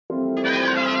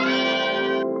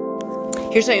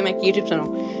Here's how you make a YouTube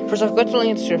channel. First off, go to the link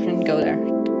in the description, go there.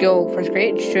 Go press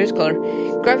create, choose color,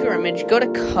 grab your image, go to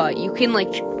cut. You can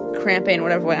like cramp it in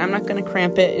whatever way. I'm not gonna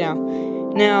cramp it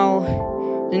now.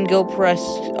 Then go press,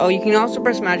 you can also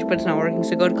press magic, but it's not working.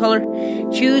 So go to color,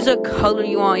 choose a color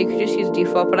you want. You could just use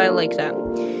default, but I like that.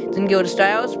 Then go to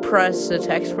styles, press the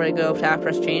text where you go tap,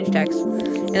 press change text.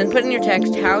 And then put in your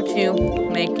text, how to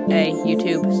make a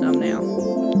YouTube thumbnail.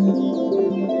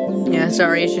 Yeah,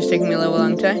 sorry, it's just taking me a little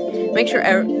long time. Make sure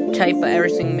type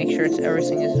everything, make sure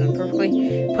everything is done perfectly.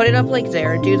 Put it up like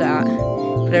there, do that.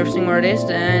 Put everything where it is,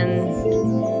 then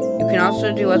you can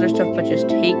also do other stuff, but just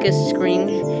take a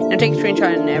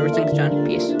screenshot and everything's done.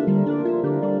 Peace.